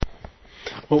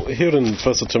Well, here in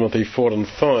 1 Timothy 4 and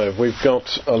 5, we've got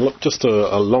just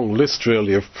a long list,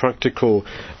 really, of practical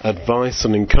advice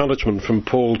and encouragement from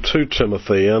Paul to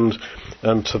Timothy and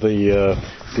to the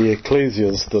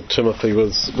ecclesias that Timothy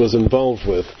was involved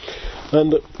with.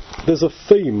 And there's a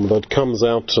theme that comes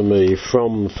out to me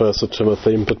from 1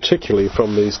 Timothy, and particularly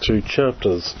from these two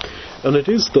chapters. And it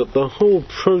is that the whole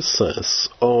process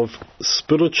of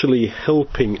spiritually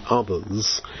helping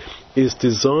others is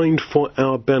designed for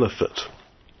our benefit.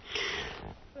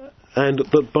 And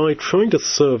that by trying to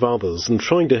serve others and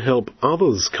trying to help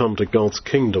others come to God's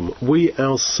kingdom, we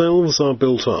ourselves are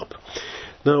built up.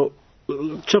 Now,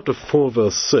 chapter 4,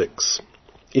 verse 6,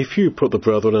 if you put the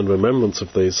brethren in remembrance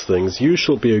of these things, you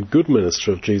shall be a good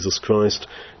minister of Jesus Christ,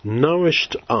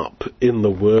 nourished up in the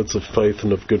words of faith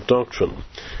and of good doctrine.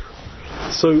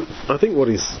 So, I think what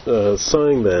he's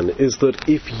saying then is that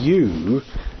if you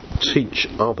teach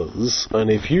others,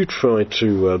 and if you try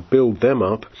to build them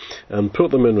up and put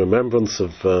them in remembrance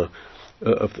of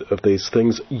these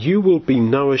things, you will be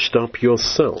nourished up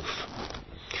yourself.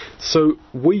 So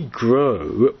we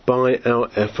grow by our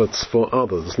efforts for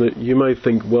others. Now, you may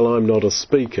think, well, I'm not a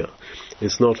speaker.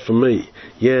 It's not for me.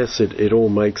 Yes, it all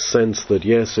makes sense that,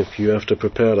 yes, if you have to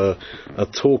prepare a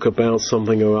talk about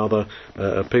something or other,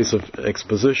 a piece of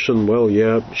exposition, well,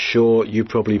 yeah, sure, you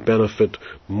probably benefit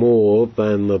more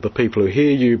than the people who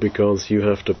hear you because you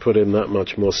have to put in that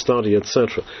much more study,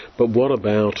 etc. But what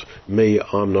about me?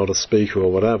 I'm not a speaker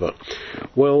or whatever.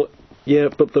 Well, yeah,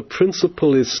 but the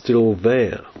principle is still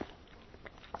there.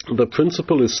 The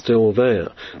principle is still there,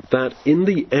 that in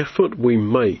the effort we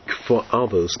make for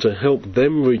others to help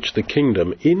them reach the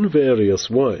kingdom in various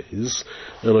ways,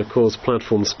 and of course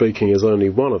platform speaking is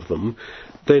only one of them,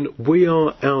 then we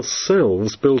are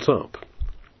ourselves built up.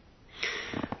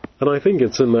 And I think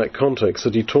it's in that context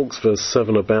that he talks, verse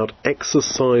 7, about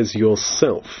exercise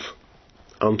yourself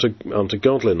unto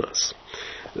godliness.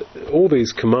 All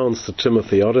these commands to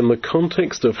Timothy are in the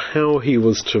context of how he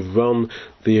was to run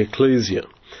the ecclesia.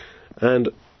 And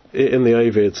in the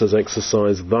AV it says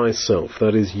exercise thyself,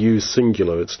 that is you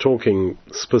singular. It's talking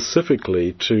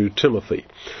specifically to Timothy.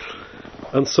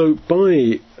 And so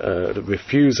by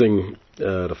refusing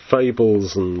the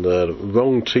fables and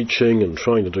wrong teaching and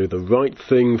trying to do the right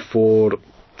thing for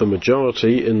the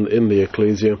majority in the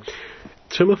ecclesia,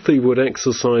 Timothy would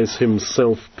exercise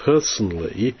himself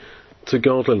personally to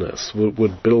godliness,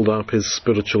 would build up his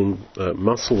spiritual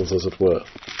muscles, as it were.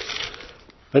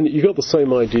 And you got the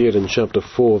same idea in chapter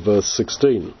 4, verse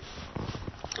 16.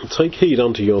 Take heed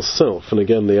unto yourself, and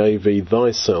again the AV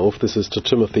thyself, this is to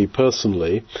Timothy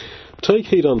personally. Take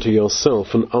heed unto yourself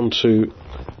and unto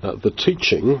the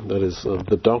teaching, that is,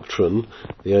 the doctrine,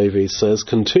 the AV says,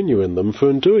 continue in them, for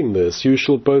in doing this you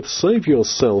shall both save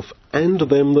yourself and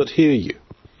them that hear you.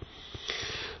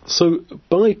 So,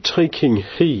 by taking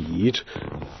heed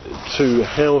to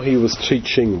how he was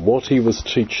teaching, what he was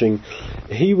teaching,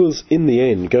 he was, in the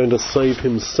end, going to save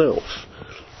himself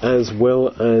as well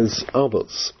as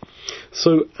others.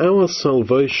 So, our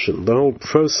salvation, the whole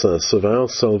process of our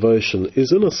salvation,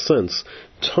 is, in a sense,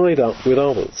 tied up with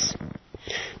others.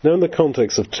 Now, in the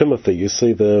context of Timothy, you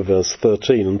see there, verse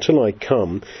 13, until I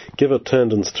come, give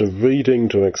attendance to reading,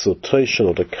 to exhortation,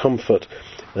 or to comfort,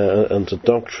 and to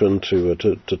doctrine,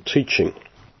 to teaching.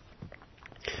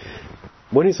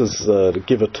 When he says to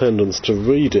give attendance to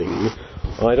reading,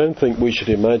 I don't think we should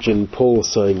imagine Paul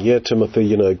saying, yeah,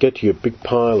 Timothy, get you a big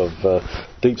pile of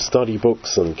deep study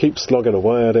books and keep slogging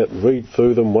away at it, read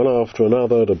through them one after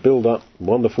another to build up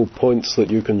wonderful points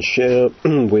that you can share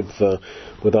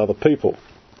with other people.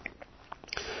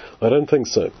 I don't think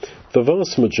so. The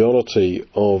vast majority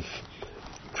of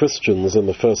Christians in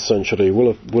the first century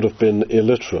would have been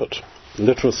illiterate.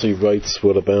 Literacy rates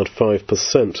were about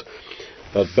 5%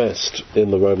 at best in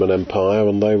the Roman Empire,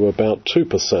 and they were about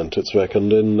 2%, it's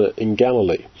reckoned, in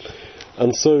Galilee.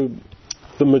 And so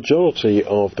the majority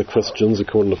of the Christians,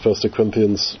 according to 1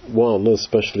 Corinthians 1,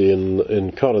 especially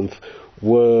in Corinth,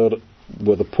 were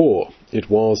the poor. It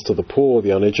was to the poor,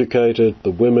 the uneducated,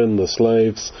 the women, the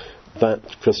slaves, that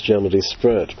Christianity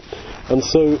spread. And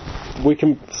so we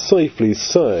can safely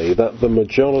say that the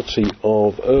majority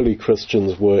of early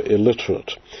Christians were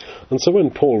illiterate. And so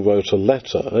when Paul wrote a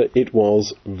letter, it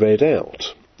was read out.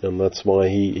 And that's why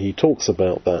he talks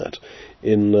about that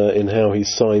in how he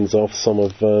signs off some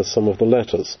of the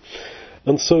letters.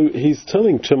 And so he's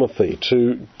telling Timothy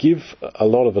to give a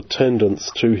lot of attendance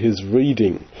to his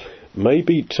reading.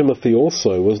 Maybe Timothy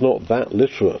also was not that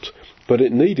literate, but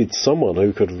it needed someone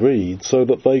who could read so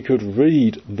that they could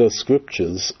read the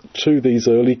scriptures to these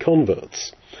early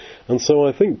converts. And so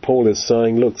I think Paul is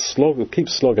saying, look, keep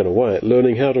slogging away at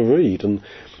learning how to read. And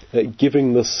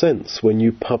giving the sense when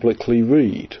you publicly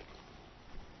read.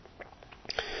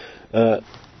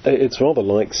 It's rather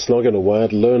like slogging away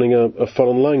at learning a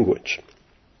foreign language.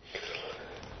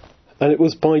 And it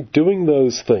was by doing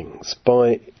those things,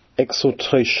 by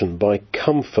exhortation, by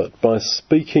comfort, by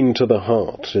speaking to the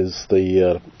heart, is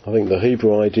I think the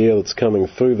Hebrew idea that's coming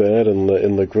through there in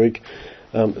the Greek,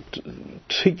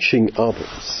 teaching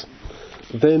others.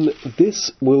 Then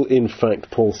this will, in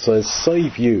fact, Paul says,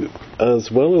 save you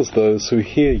as well as those who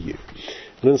hear you.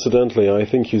 And incidentally, I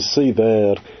think you see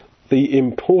there the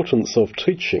importance of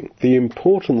teaching, the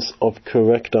importance of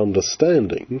correct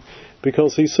understanding,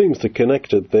 because he seems to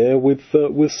connect it there with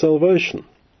salvation.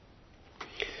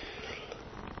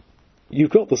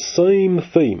 You've got the same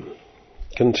theme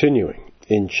continuing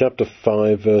in chapter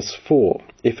 5, verse 4.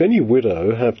 If any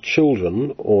widow have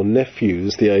children or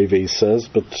nephews, the AV says,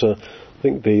 but I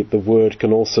think the word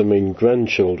can also mean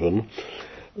grandchildren,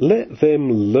 let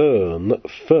them learn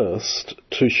first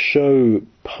to show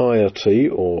piety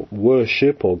or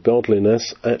worship or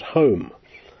godliness at home,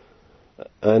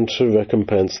 and to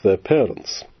recompense their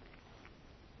parents.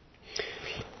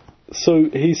 So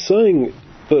he's saying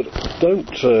that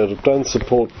don't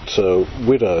support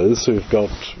widows who've got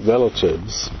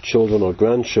relatives, children or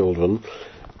grandchildren,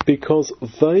 because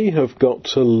they have got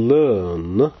to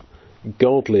learn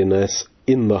godliness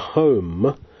in the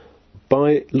home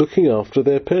by looking after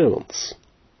their parents.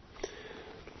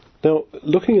 Now,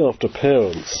 looking after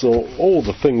parents, or all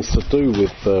the things to do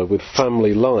with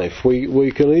family life,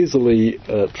 we can easily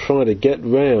try to get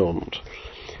round.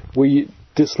 We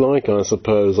dislike, I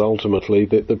suppose, ultimately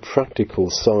the practical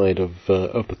side of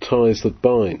the ties that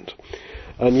bind.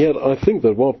 And yet I think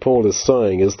that what Paul is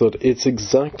saying is that it's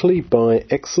exactly by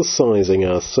exercising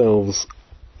ourselves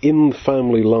in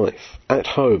family life, at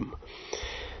home,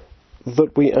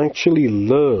 that we actually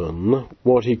learn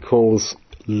what he calls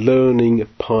learning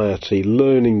piety,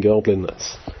 learning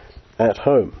godliness at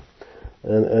home.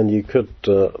 And you could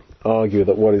argue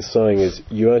that what he's saying is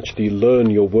you actually learn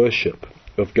your worship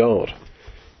of God,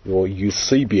 your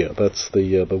eusebia, that's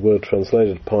the word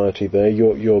translated piety there,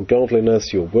 your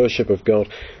godliness, your worship of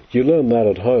God. You learn that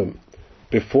at home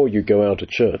before you go out to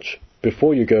church,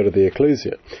 before you go to the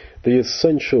ecclesia. The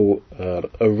essential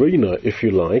arena, if you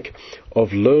like,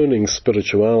 of learning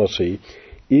spirituality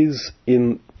is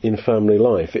in family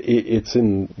life. It's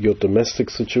in your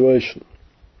domestic situation.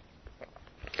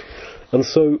 And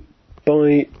so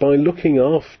by looking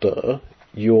after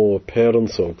your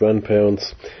parents or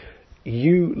grandparents,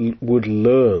 you would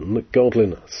learn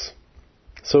godliness.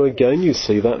 So again you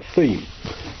see that theme,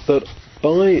 that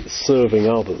by serving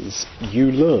others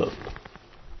you learn.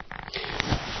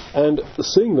 And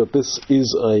seeing that this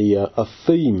is a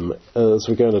theme, as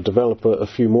we're going to develop a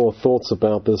few more thoughts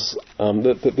about this,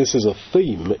 that this is a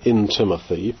theme in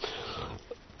Timothy,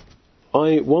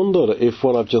 I wondered if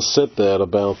what I've just said there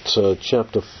about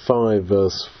chapter 5,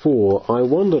 verse 4, I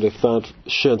wondered if that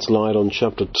sheds light on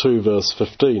chapter 2, verse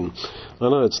 15. I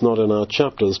know it's not in our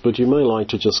chapters, but you may like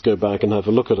to just go back and have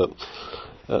a look at it.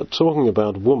 Talking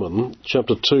about woman,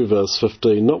 chapter 2, verse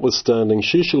 15, notwithstanding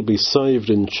she shall be saved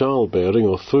in childbearing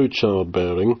or through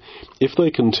childbearing, if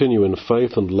they continue in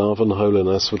faith and love and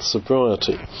holiness with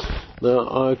sobriety.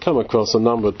 Now, I come across a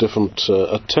number of different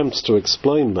attempts to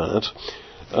explain that,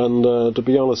 and to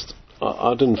be honest,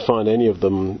 I didn't find any of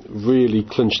them really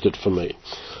clinched it for me.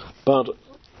 But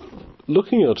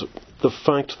looking at the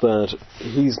fact that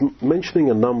he's mentioning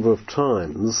a number of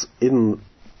times in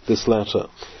this letter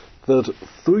that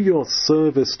through your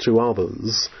service to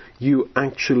others, you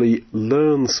actually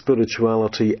learn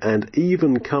spirituality and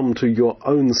even come to your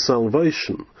own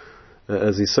salvation,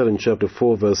 as he said in chapter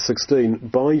 4, verse 16,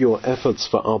 by your efforts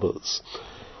for others.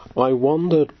 I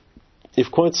wondered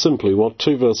if quite simply what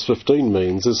 2 verse 15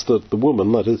 means is that the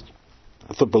woman, that is,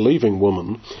 the believing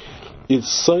woman, is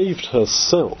saved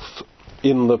herself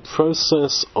in the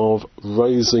process of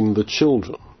raising the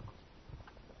children.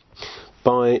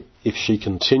 By, if she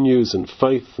continues in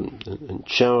faith and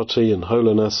charity and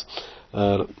holiness,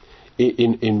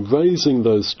 in raising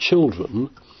those children,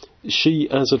 she,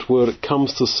 as it were,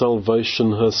 comes to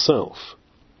salvation herself.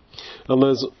 And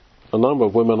there's a number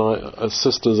of women,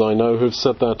 sisters I know, who've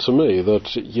said that to me,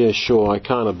 that, yeah, sure, I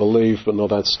kind of believe, but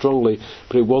not that strongly,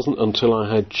 but it wasn't until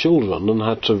I had children and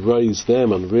had to raise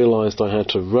them and realised I had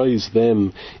to raise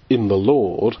them in the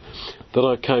Lord that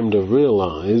I came to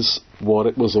realise what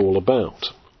it was all about,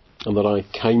 and that I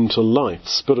came to life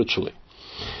spiritually.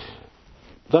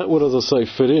 That would, as I say,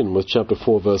 fit in with chapter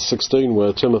 4, verse 16,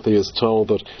 where Timothy is told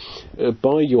that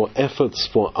by your efforts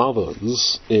for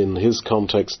others, in his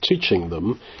context teaching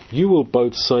them, you will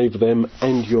both save them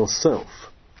and yourself.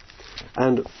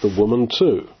 And the woman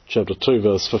too, chapter 2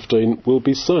 verse 15, will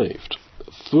be saved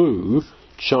through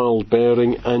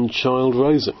childbearing and child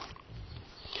raising.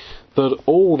 That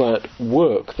all that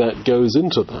work that goes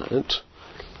into that,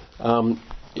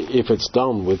 if it's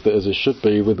done with, as it should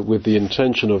be, with the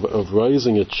intention of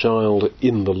raising a child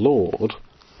in the Lord,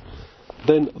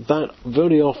 then that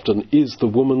very often is the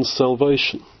woman's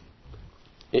salvation.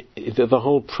 The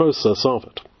whole process of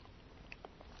it.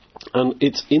 And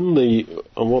it's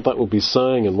and what that would be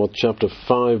saying, and what chapter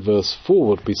 5 verse 4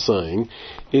 would be saying,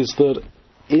 is that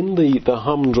in the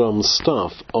humdrum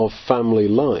stuff of family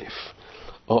life,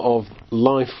 of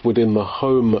life within the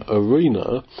home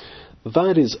arena,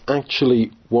 that is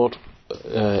actually what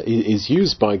is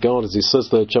used by God, as he says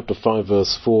there, chapter 5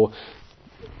 verse 4,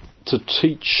 to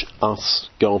teach us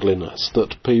godliness,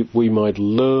 that we might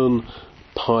learn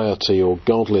piety or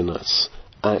godliness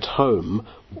at home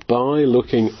by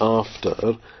looking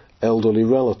after elderly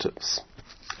relatives.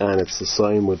 And it's the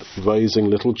same with raising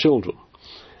little children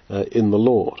in the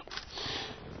Lord.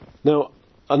 Now,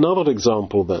 another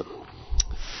example then,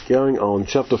 going on,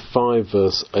 chapter 5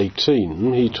 verse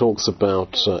 18, he talks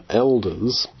about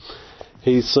elders.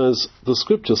 He says, the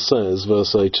scripture says,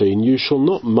 verse 18, "You shall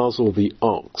not muzzle the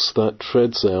ox that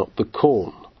treads out the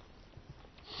corn."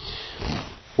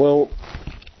 Well,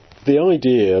 the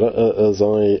idea, as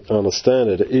I understand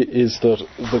it, is that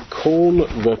the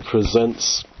corn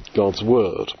represents God's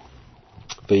word,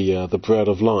 the bread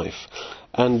of life.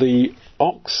 And the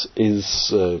ox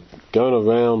is going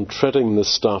around treading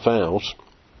this stuff out,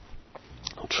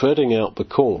 treading out the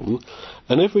corn,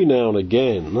 and every now and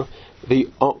again the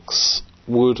ox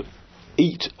would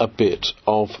eat a bit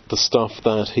of the stuff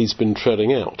that he's been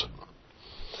treading out.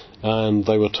 And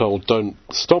they were told, don't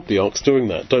stop the ox doing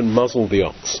that, don't muzzle the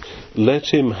ox. Let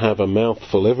him have a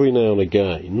mouthful every now and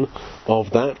again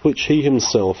of that which he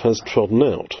himself has trodden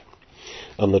out.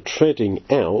 And the treading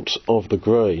out of the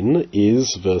grain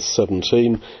is, verse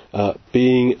 17,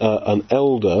 being an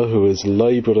elder who is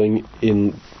labouring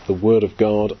in the word of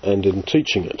God and in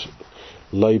teaching it.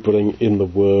 Labouring in the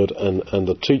word and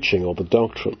the teaching or the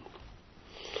doctrine.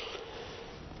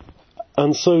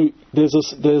 And so there's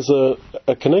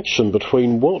a connection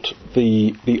between what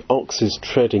the ox is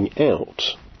treading out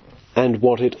and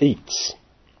what it eats.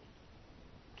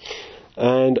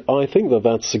 And I think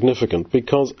that's significant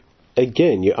because,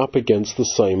 again, you're up against the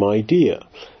same idea,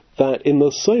 that in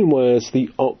the same way as the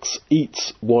ox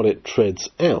eats what it treads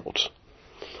out,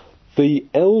 the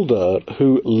elder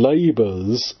who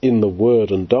labours in the word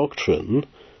and doctrine,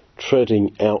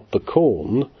 treading out the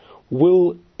corn,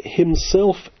 will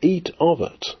himself eat of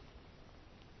it,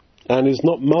 and is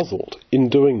not muzzled in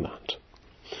doing that.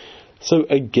 So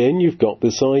again, you've got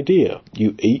this idea.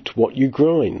 You eat what you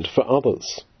grind for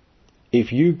others.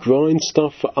 If you grind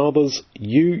stuff for others,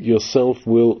 you yourself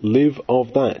will live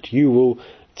of that. You will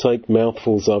take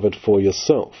mouthfuls of it for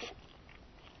yourself.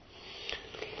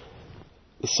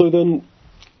 So then,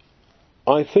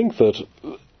 I think that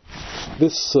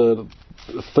this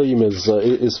theme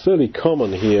is fairly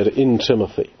common here in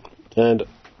Timothy. And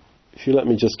if you let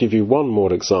me just give you one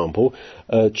more example,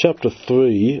 chapter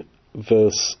 3,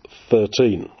 verse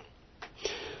 13.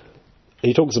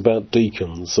 He talks about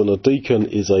deacons, and a deacon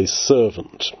is a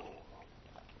servant.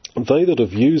 They that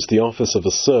have used the office of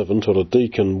a servant or a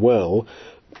deacon well,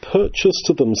 purchase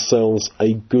to themselves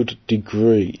a good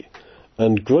degree,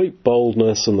 and great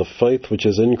boldness in the faith which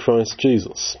is in Christ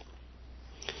Jesus.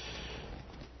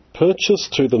 Purchase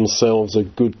to themselves a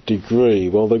good degree.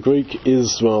 Well, the Greek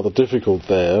is rather difficult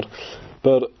there,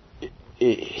 but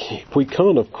we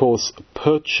can't, of course,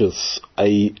 purchase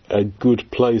a good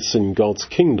place in God's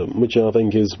kingdom, which I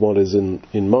think is what is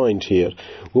in mind here.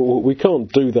 We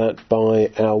can't do that by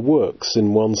our works,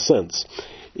 in one sense.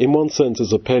 In one sense,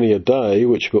 it's a penny a day,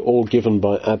 which we're all given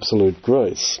by absolute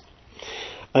grace.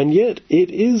 And yet, it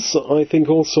is, I think,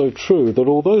 also true that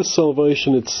although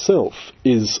salvation itself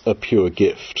is a pure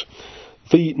gift,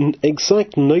 the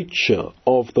exact nature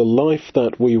of the life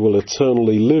that we will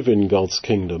eternally live in God's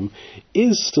kingdom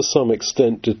is to some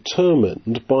extent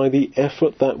determined by the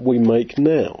effort that we make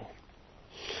now.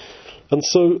 And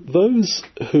so those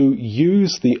who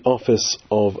use the office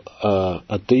of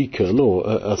a deacon or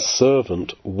a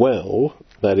servant well,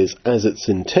 that is, as it's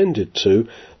intended to,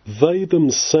 they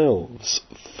themselves,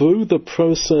 through the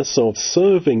process of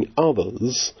serving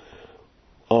others,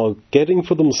 are getting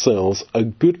for themselves a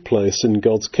good place in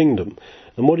God's kingdom,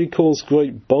 and what he calls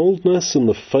great boldness in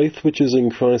the faith which is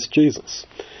in Christ Jesus.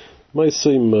 It may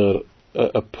seem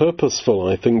a purposeful,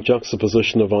 I think,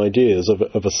 juxtaposition of ideas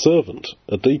of a servant,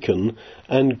 a deacon,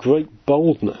 and great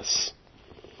boldness.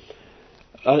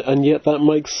 and yet that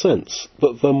makes sense,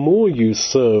 that the more you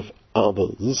serve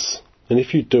others, and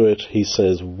if you do it, he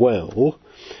says, well,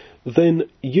 then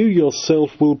you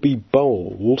yourself will be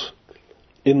bold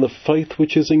in the faith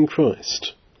which is in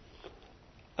Christ.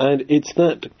 And it's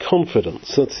that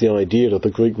confidence, that's the idea of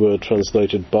the Greek word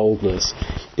translated boldness,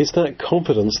 it's that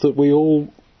confidence that we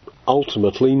all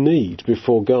ultimately need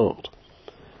before God.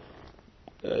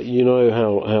 You know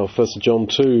how 1 John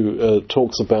 2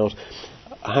 talks about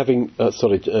having, 1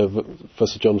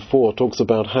 John 4 talks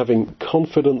about having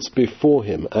confidence before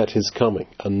him at his coming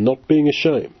and not being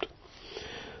ashamed.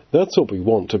 That's what we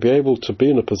want, to be able to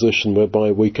be in a position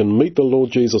whereby we can meet the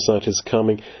Lord Jesus at his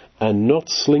coming and not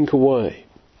slink away,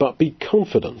 but be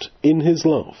confident in his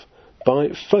love, by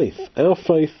faith, our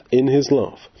faith in his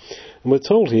love. And we're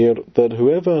told here that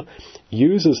whoever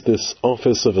uses this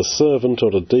office of a servant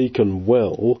or a deacon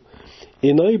well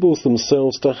enables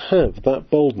themselves to have that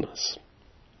boldness.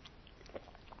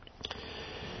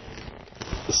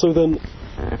 So then,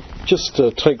 just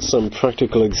to take some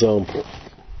practical example.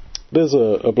 There's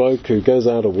a bloke who goes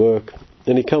out of work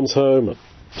and he comes home at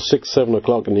 6, 7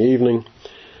 o'clock in the evening,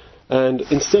 and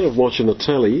instead of watching the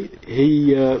telly,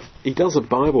 he does a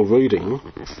Bible reading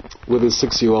with his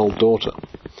 6-year-old daughter.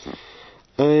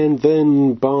 And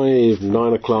then by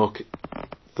 9 o'clock,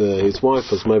 his wife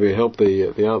has maybe helped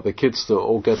the kids to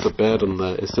all get to bed, and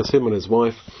it's just him and his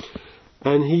wife.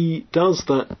 And he does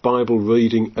that Bible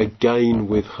reading again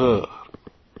with her.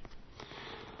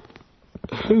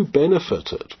 Who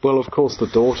benefited? Well, of course, the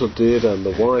daughter did and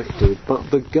the wife did,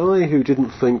 but the guy who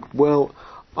didn't think, well,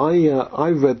 I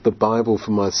read the Bible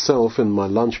for myself in my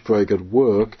lunch break at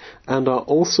work, and I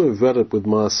also read it with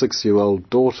my 6-year-old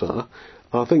daughter.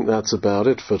 I think that's about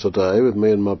it for today with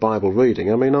me and my Bible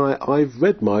reading. I mean, I've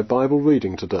read my Bible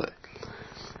reading today.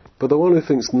 But the one who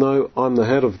thinks, no, I'm the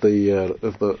head of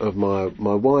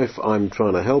my wife, I'm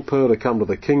trying to help her to come to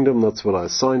the kingdom, that's what I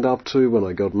signed up to when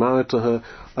I got married to her.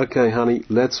 Okay, honey,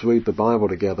 let's read the Bible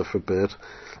together for a bit,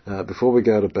 before we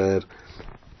go to bed.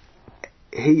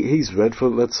 He's read for,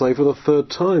 let's say, for the 3rd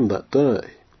time that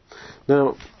day.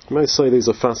 Now, you may say these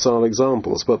are facile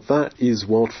examples, but that is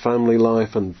what family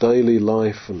life and daily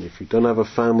life, and if you don't have a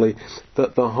family,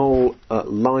 that the whole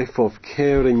life of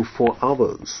caring for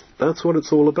others, that's what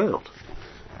it's all about.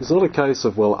 It's not a case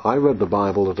of, well, I read the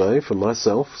Bible today for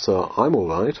myself, so I'm all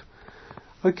right.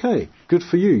 Okay, good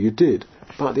for you, you did.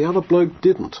 But the other bloke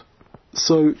didn't.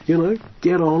 So,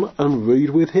 get on and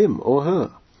read with him or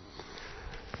her.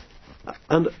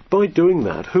 And by doing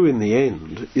that, who in the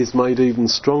end is made even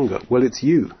stronger? Well, it's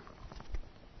you.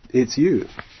 It's you.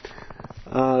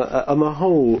 And the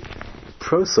whole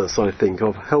process, I think,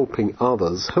 of helping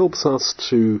others helps us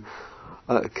to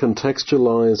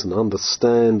contextualize and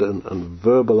understand and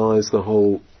verbalize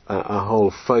our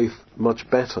whole faith much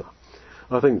better.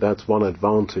 I think that's one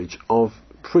advantage of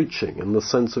preaching, in the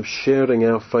sense of sharing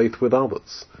our faith with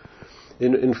others.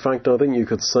 In fact, I think you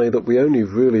could say that we only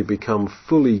really become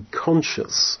fully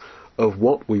conscious of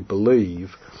what we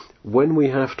believe when we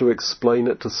have to explain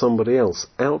it to somebody else,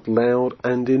 out loud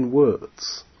and in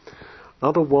words.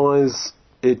 Otherwise,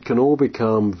 it can all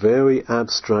become very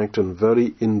abstract and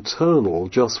very internal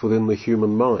just within the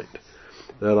human mind.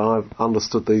 That I've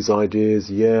understood these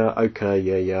ideas, yeah, I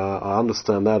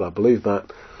understand that, I believe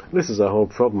that. This is our whole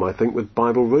problem, I think, with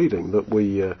Bible reading, that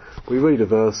we read a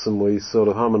verse and we sort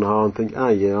of hum and ha and think,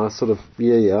 I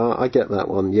get that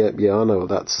one, I know what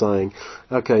that's saying.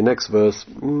 Okay, next verse,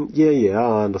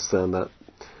 I understand that.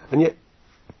 And yet,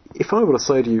 if I were to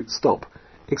say to you, stop,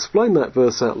 explain that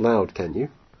verse out loud, can you?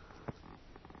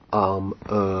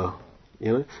 You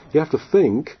have to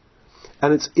think,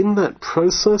 and it's in that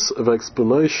process of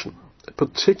explanation,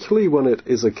 particularly when it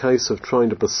is a case of trying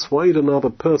to persuade another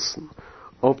person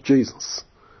of Jesus,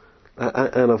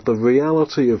 and of the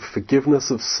reality of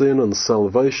forgiveness of sin and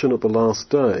salvation at the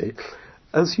last day,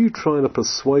 as you try to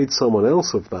persuade someone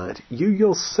else of that, you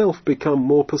yourself become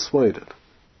more persuaded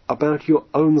about your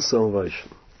own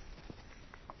salvation.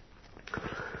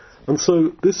 And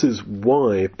so this is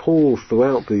why Paul,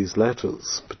 throughout these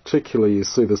letters, particularly you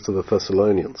see this to the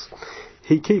Thessalonians,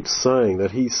 he keeps saying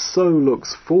that he so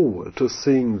looks forward to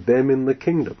seeing them in the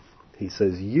kingdom. He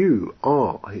says, he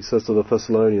says to the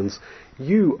Thessalonians,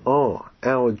 you are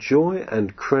our joy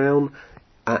and crown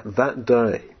at that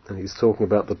day. And he's talking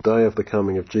about the day of the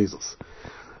coming of Jesus.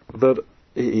 But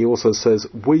he also says,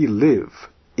 we live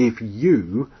if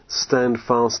you stand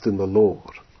fast in the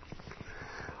Lord.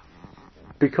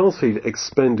 Because he'd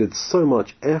expended so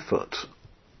much effort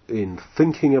in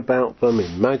thinking about them,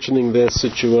 imagining their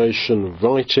situation,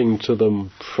 writing to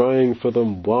them, praying for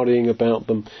them, worrying about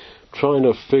them, trying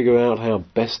to figure out how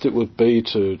best it would be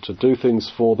to do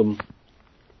things for them.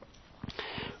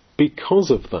 Because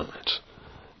of that,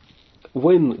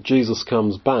 when Jesus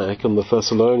comes back and the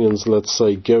Thessalonians, let's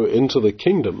say, go into the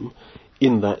kingdom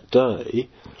in that day,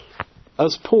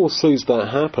 as Paul sees that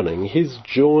happening, his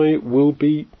joy will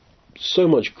be so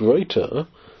much greater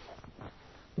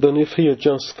than if he had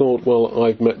just thought, well,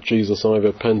 I've met Jesus, I've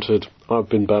repented, I've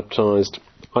been baptized,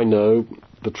 I know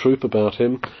the truth about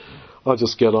him, I'll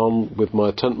just get on with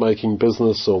my tent-making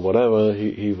business or whatever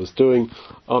he was doing,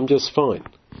 I'm just fine.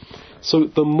 So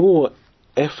the more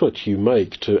effort you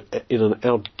make to, in an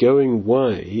outgoing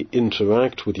way,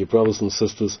 interact with your brothers and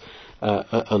sisters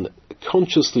and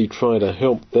consciously try to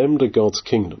help them to God's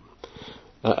kingdom,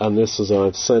 and this, as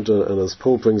I've said, and as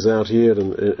Paul brings out here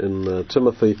in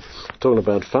Timothy, talking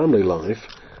about family life,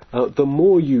 the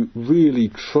more you really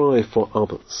try for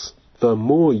others, the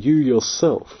more you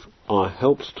yourself are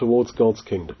helped towards God's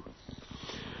kingdom.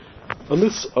 And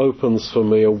this opens for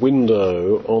me a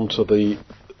window onto the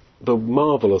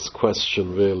marvellous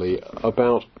question, really,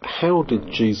 about how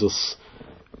did Jesus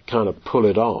kind of pull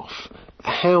it off?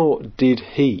 How did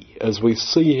he, as we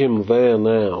see him there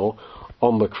now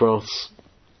on the cross,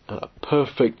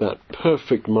 that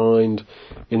perfect mind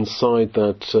inside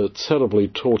that terribly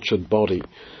tortured body,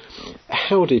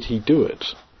 how did he do it?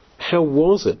 How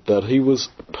was it that he was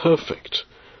perfect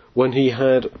when he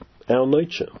had our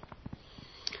nature?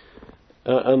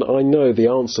 And I know the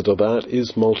answer to that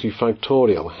is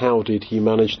multifactorial. How did he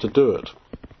manage to do it?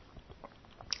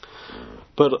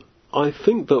 But I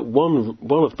think that one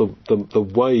of the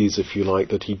ways, if you like,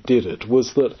 that he did it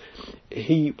was that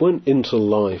he went into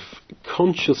life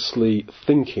consciously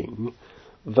thinking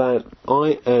that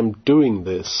I am doing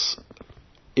this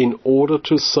in order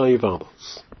to save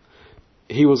others.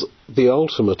 He was the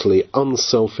ultimately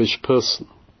unselfish person.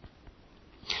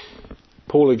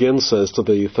 Paul again says to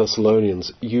the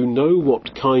Thessalonians, you know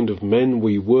what kind of men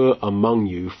we were among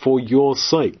you for your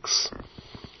sakes.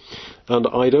 And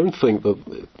I don't think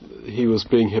that he was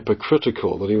being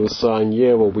hypocritical, that he was saying,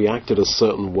 yeah, well, we acted a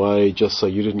certain way just so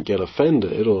you didn't get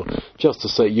offended, or just to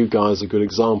set you guys a good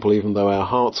example, even though our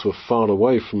hearts were far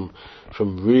away from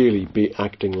really be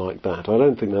acting like that. I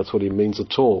don't think that's what he means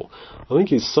at all. I think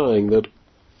he's saying that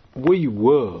we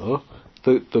were,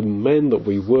 the men that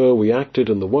we acted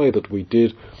in the way that we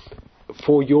did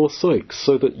for your sakes,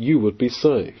 so that you would be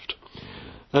saved.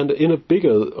 And on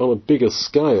a bigger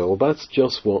scale, that's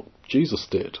just what Jesus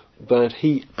did, that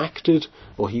he acted,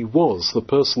 or he was the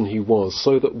person he was,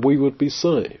 so that we would be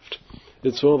saved.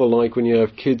 It's rather like when you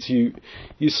have kids, you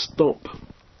stop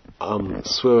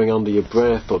swearing under your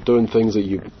breath or doing things that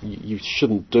you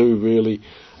shouldn't do, really,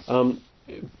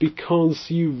 because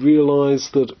you realise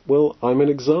that, well, I'm an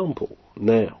example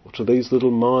now to these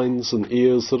little minds and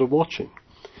ears that are watching.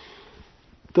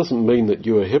 It doesn't mean that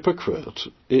you're a hypocrite.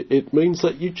 It means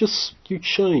that you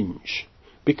change,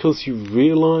 because you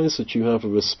realise that you have a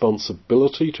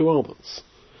responsibility to others,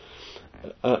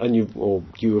 and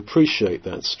you appreciate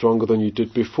that stronger than you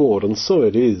did before. And so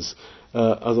it is,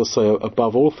 as I say,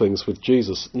 above all things with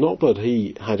Jesus. Not that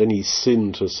he had any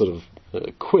sin to sort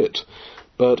of quit,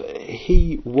 but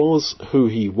he was who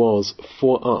he was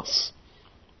for us.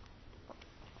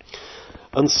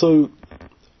 And so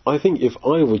I think if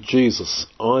I were Jesus,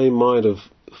 I might have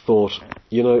thought,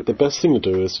 the best thing to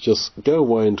do is just go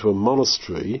away into a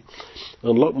monastery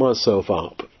and lock myself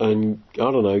up and,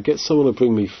 get someone to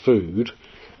bring me food,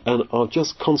 and I'll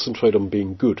just concentrate on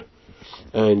being good.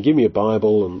 And give me a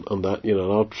Bible and that, and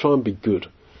I'll try and be good.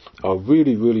 I'll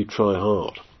really, really try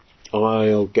hard.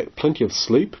 I'll get plenty of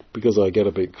sleep because I get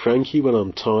a bit cranky when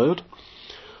I'm tired.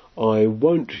 I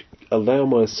won't allow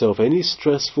myself any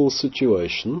stressful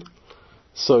situation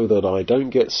so that I don't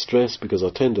get stressed, because I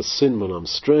tend to sin when I'm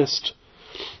stressed.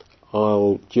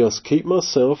 I'll just keep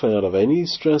myself out of any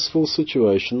stressful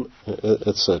situation,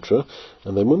 etc.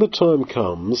 And then when the time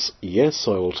comes, yes,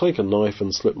 I will take a knife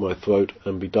and slit my throat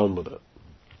and be done with it.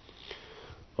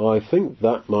 I think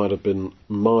that might have been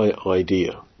my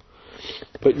idea.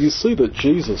 But you see that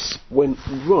Jesus went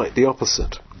right the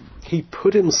opposite. He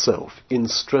put himself in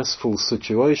stressful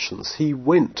situations. He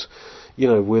went,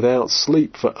 without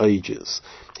sleep for ages.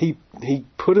 He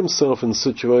put himself in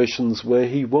situations where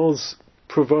he was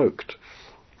provoked.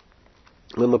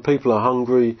 When the people are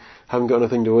hungry, haven't got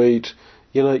anything to eat,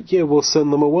 we'll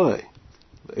send them away.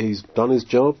 He's done his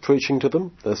job preaching to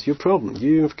them. That's your problem.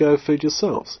 You go feed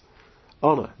yourselves.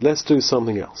 Oh no, let's do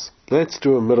something else. Let's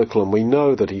do a miracle. And we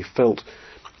know that he felt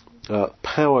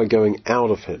power going out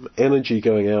of him, energy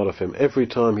going out of him every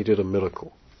time he did a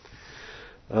miracle.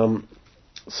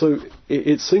 So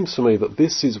it seems to me that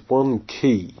this is one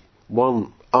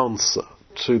answer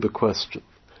to the question,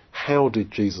 how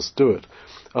did Jesus do it?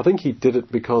 I think he did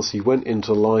it because he went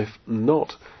into life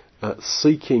not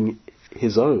seeking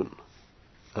his own,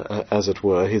 as it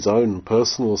were, his own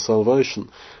personal salvation,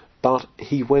 but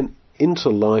he went into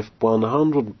life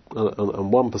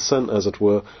 101%, as it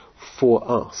were, for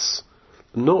us.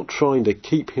 Not trying to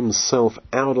keep himself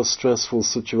out of stressful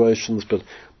situations,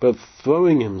 but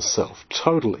throwing himself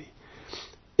totally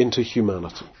into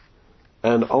humanity,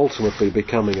 and ultimately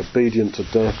becoming obedient to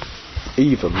death,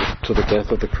 even to the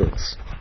death of the cross.